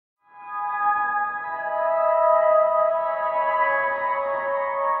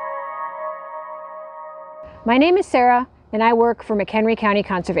My name is Sarah and I work for McHenry County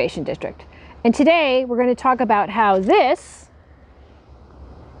Conservation District. And today we're going to talk about how this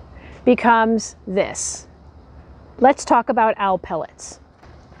becomes this. Let's talk about owl pellets.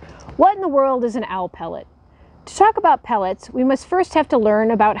 What in the world is an owl pellet? To talk about pellets, we must first have to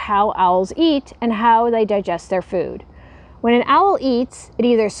learn about how owls eat and how they digest their food. When an owl eats, it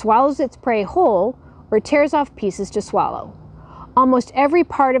either swallows its prey whole or tears off pieces to swallow. Almost every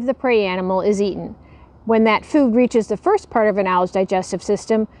part of the prey animal is eaten. When that food reaches the first part of an owl's digestive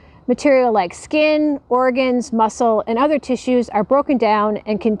system, material like skin, organs, muscle, and other tissues are broken down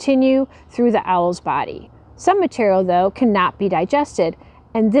and continue through the owl's body. Some material, though, cannot be digested,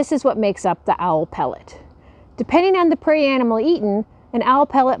 and this is what makes up the owl pellet. Depending on the prey animal eaten, an owl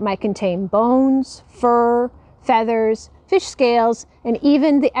pellet might contain bones, fur, feathers, fish scales, and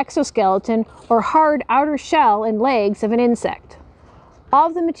even the exoskeleton or hard outer shell and legs of an insect. All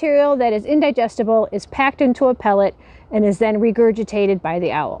of the material that is indigestible is packed into a pellet and is then regurgitated by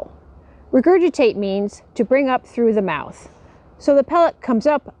the owl. Regurgitate means to bring up through the mouth. So the pellet comes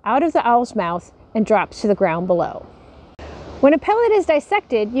up out of the owl's mouth and drops to the ground below. When a pellet is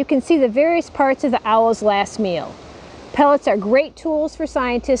dissected, you can see the various parts of the owl's last meal. Pellets are great tools for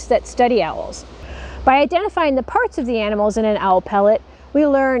scientists that study owls. By identifying the parts of the animals in an owl pellet, we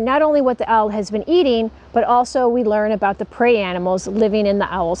learn not only what the owl has been eating, but also we learn about the prey animals living in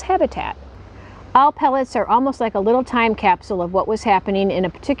the owl's habitat. Owl pellets are almost like a little time capsule of what was happening in a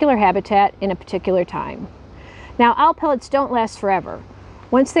particular habitat in a particular time. Now, owl pellets don't last forever.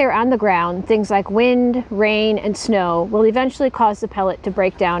 Once they are on the ground, things like wind, rain, and snow will eventually cause the pellet to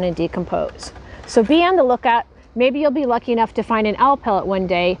break down and decompose. So be on the lookout. Maybe you'll be lucky enough to find an owl pellet one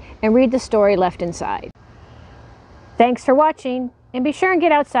day and read the story left inside. Thanks for watching, and be sure and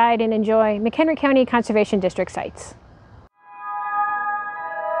get outside and enjoy McHenry County Conservation District sites.